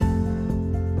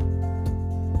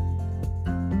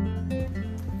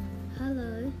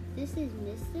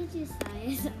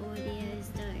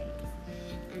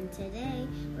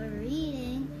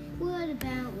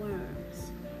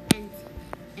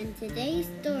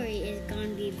story is going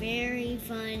to be very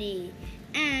funny.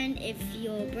 And if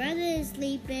your brother is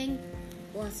sleeping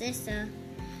or sister,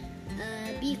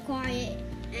 be quiet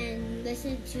and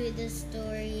listen to the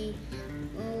story.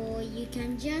 Or you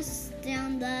can just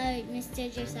download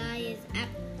Mr. Josiah's app,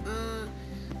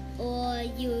 or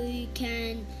you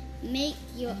can make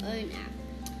your own app.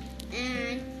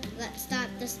 And let's start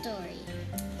the story.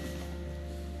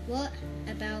 What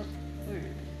about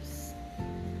worms?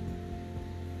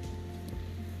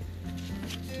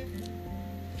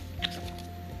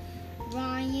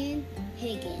 Brian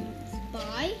Higgins,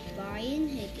 by Brian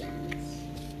Higgins.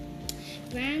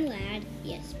 Grandlad,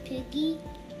 yes, Piggy,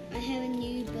 I have a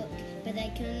new book, but I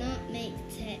cannot make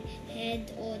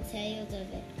head or tails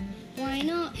of it. Why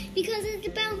not? Because it's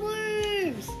about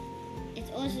worms.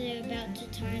 It's also about the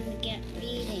time to get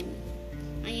reading.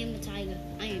 I am a tiger.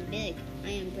 I am big. I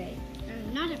am brave.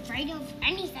 I'm not afraid of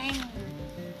anything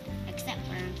except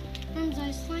worms. Worms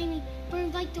are slimy.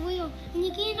 Worms like the wheel, and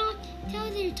you cannot tell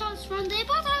their tops from their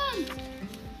bottoms.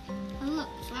 Oh look,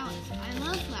 flowers. I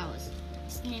love flowers.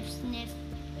 Sniff, sniff.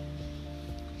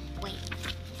 Wait.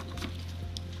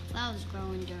 Flowers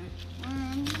grow in dirt.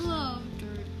 Worms love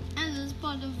dirt, and this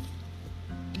pot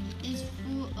is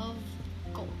full of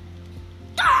gold.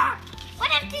 Ah! What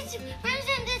if this worms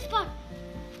in this pot?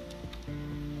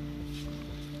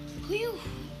 Whew.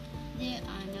 There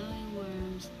are no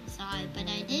worms inside, but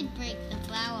I did break the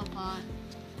flower pot.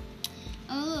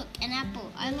 Oh look, an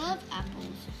apple. I love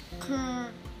apples.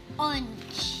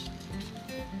 Crunch.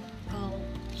 Gold.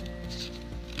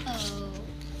 Oh.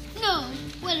 No,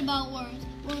 what about worms?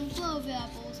 Worms love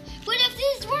apples. What if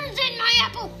there's worms in my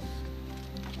apple?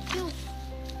 Phew.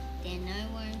 There are no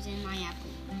worms in my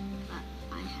apple. But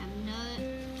I have no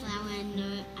flower and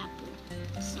no apple.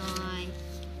 Sigh.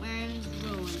 Worms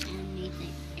ruin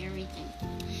everything.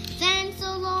 Thanks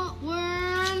a lot,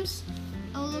 worms.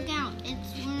 Oh, look out.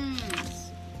 It's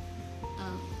worms.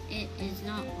 Oh, it is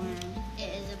not worms.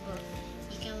 It is a book.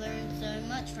 You can learn so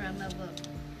much from a book.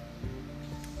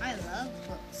 I love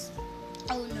books.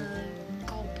 Oh no.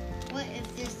 Oh, what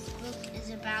if this book is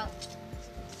about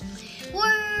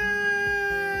worms?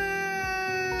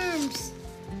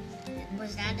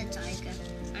 Was that a tiger?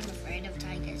 I'm afraid of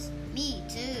tigers. Me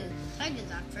too. Tigers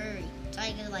are furry.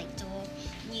 Tigers like tall,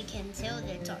 and you can tell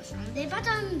their tops from their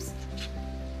bottoms.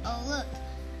 Oh look,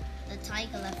 the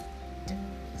tiger left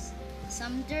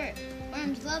some dirt.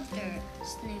 Worms love dirt.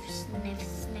 Sniff, sniff,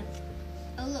 sniff.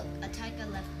 Oh look, a tiger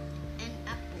left an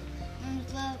apple.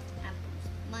 Worms love apples.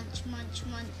 Munch, munch,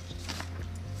 munch.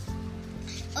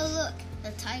 Oh look,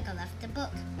 the tiger left a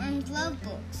book. Worms love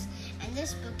books. And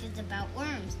this book is about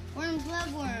worms. Worms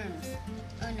love worms.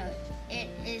 Oh no, it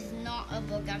is not a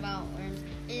book about worms.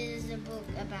 It is a book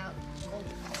about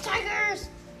tigers.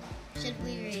 Should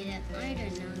we read it? I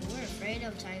don't know. We're afraid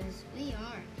of tigers. We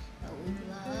are. But we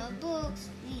love books.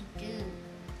 We do.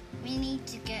 We need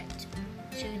to get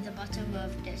to the bottom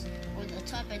of this. Or the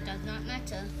top, it does not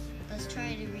matter. Let's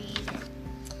try to read it.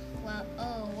 Well,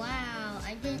 oh wow.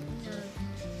 I didn't know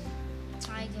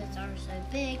tigers are so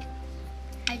big.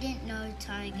 I didn't know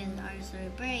tigers are so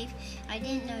brave. I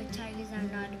didn't know tigers are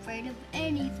not afraid of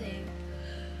anything.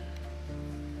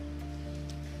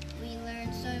 We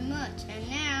learned so much, and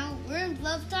now worms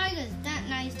love tigers. That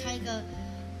nice tiger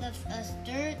left us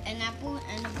dirt, an apple,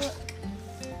 and a book.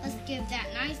 Let's give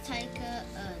that nice tiger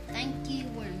a thank you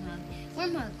worm hug.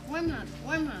 Worm hug, worm hug,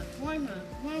 worm hug, worm hug,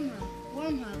 worm hug,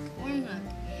 worm hug, worm hug.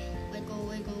 Wiggle,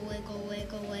 wiggle, wiggle,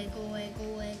 wiggle, wiggle,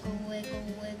 wiggle, wiggle, wiggle,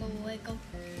 wiggle, wiggle.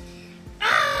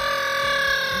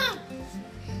 Ah!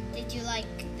 Did you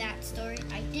like that story?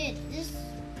 I did.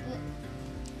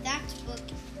 That book,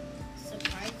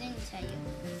 surprising tale.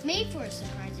 It's made for a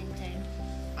surprising tale.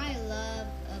 I love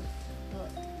a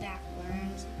book that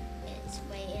learns its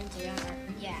way into your heart.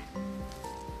 Yeah.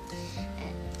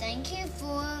 And thank you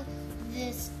for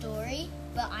this story,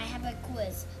 but I have a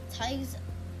quiz.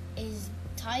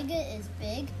 Tiger is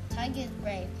big, tiger is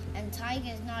brave, and tiger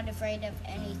is not afraid of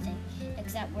anything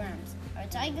except worms. Are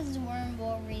tigers and worm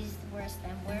worries worse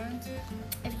than worms?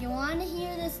 If you want to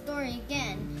hear this story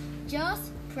again,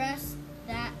 just press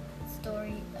that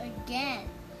story again.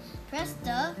 Press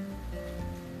the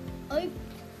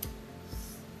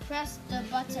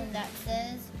button that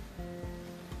says,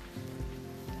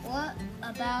 what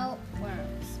about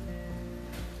worms?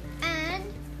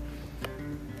 And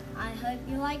I hope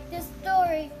you like this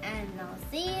story, and I'll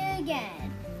see you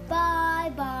again.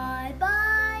 Bye, bye,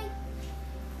 bye.